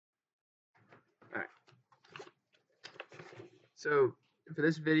So for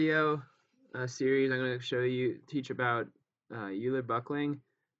this video series, I'm going to teach about Euler buckling,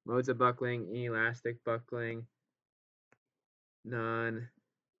 modes of buckling, inelastic buckling, non-ideal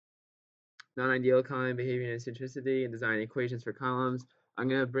column behavior and eccentricity, and design equations for columns. I'm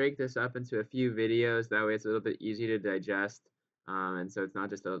going to break this up into a few videos. That way it's a little bit easier to digest. And so it's not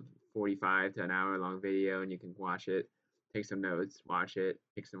just a 45 to an hour long video and you can watch it, take some notes, watch it,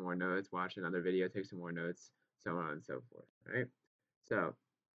 take some more notes, watch another video, take some more notes, so on and so forth. All right. So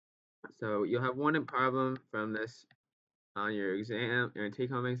you'll have one problem from this on your exam, your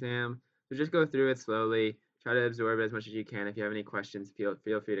take-home exam. So just go through it slowly. Try to absorb it as much as you can. If you have any questions, feel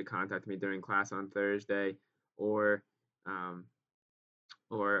free to contact me during class on Thursday or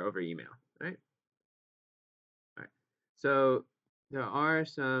over email. All right. All right. So there are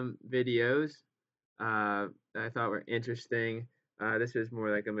some videos that I thought were interesting. This was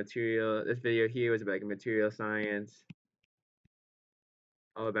more like a material. This video here was about like a material science,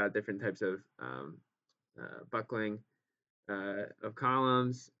 all about different types of buckling of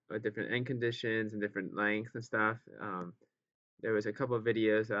columns with different end conditions and different lengths and stuff. There was a couple of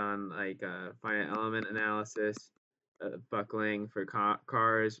videos on like finite element analysis, buckling for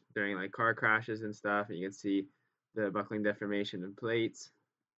cars during like car crashes and stuff, and you can see the buckling deformation in plates.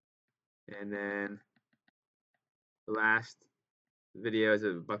 And then the last video is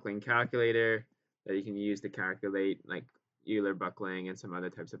a buckling calculator that you can use to calculate like Euler buckling and some other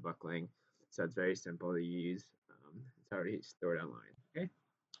types of buckling. So it's very simple to use. It's already stored online. Okay.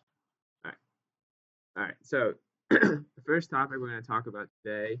 All right, so the first topic we're going to talk about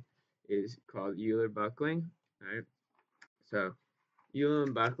today is called Euler buckling. All right, so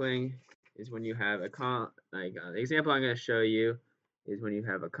Euler buckling is when you have a column, like the example I'm going to show you is when you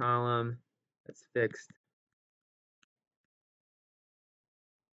have a column that's fixed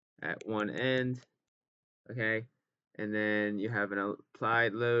at one end, okay, and then you have an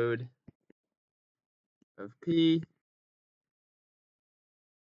applied load of P.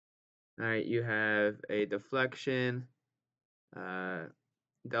 All right, you have a deflection,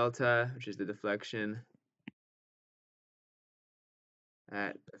 delta, which is the deflection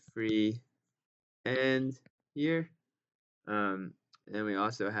at the free end here. And we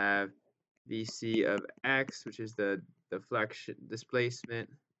also have VC of x, which is the deflection displacement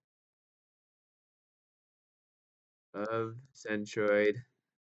of centroid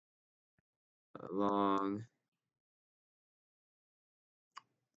along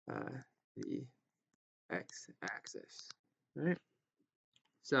the x-axis. Right.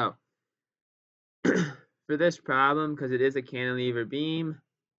 So for this problem, because it is a cantilever beam,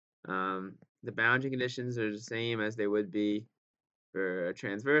 the boundary conditions are the same as they would be for a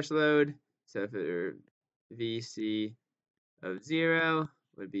transverse load. So for VC of 0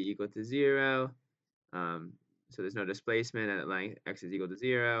 would be equal to 0. So there's no displacement at length x is equal to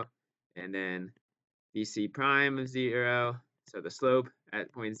 0. And then VC prime of 0, so the slope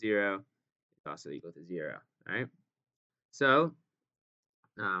at point 0 is also equal to 0. All right. So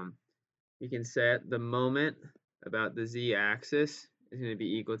we can set the moment about the z-axis is going to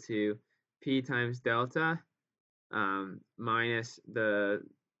be equal to p times delta minus the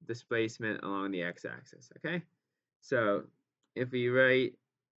displacement along the x-axis. Okay. So if we write,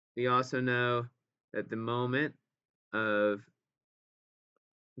 we also know that the moment of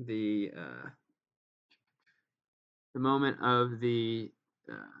the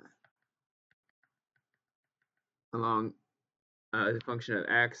along the function of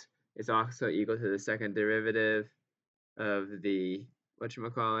x is also equal to the second derivative of the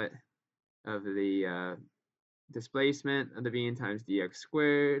whatchamacallit of the displacement of the beam times dx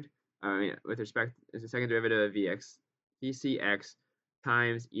squared. With respect is the second derivative of vcx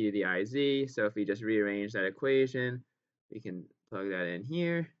times e to the iz. So if we just rearrange that equation, we can plug that in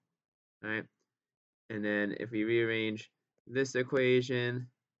here. All right. And then if we rearrange this equation,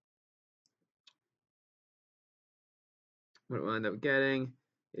 what we'll end up getting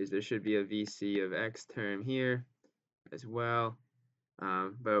is there should be a VC of x term here as well.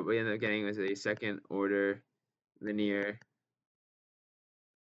 But what we end up getting is a second order linear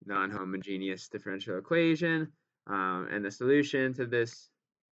non-homogeneous differential equation. And the solution to this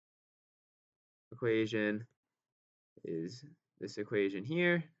equation is this equation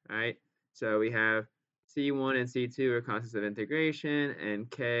here. All right. So we have C1 and C2 are constants of integration, and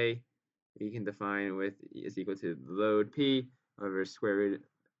K we can define with is equal to the load P over the square root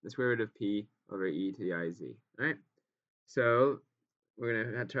of P over e to the iz. All right. So we're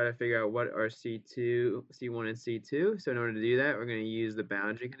going to try to figure out what are C1 and C2. So in order to do that, we're going to use the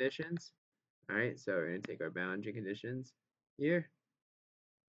boundary conditions. All right. So we're going to take our boundary conditions here.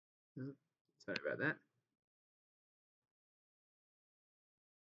 Sorry about that.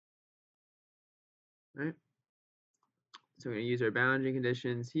 right? So we're going to use our boundary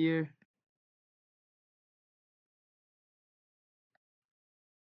conditions here.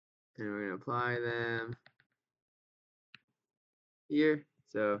 And we're going to apply them here.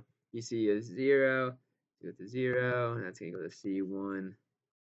 So EC is 0, go to 0, and that's going to go to C1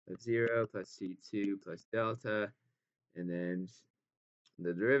 of 0 plus C2 plus delta. And then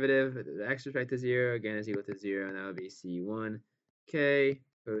the derivative, the x respect to 0, again, is equal to 0, and that would be C1k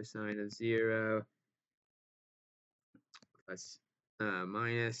cosine of 0 plus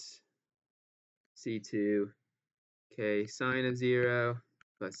minus C2k sine of 0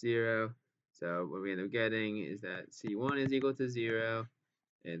 plus 0. So what we end up getting is that C1 is equal to 0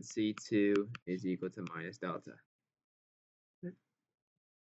 and C2 is equal to minus delta.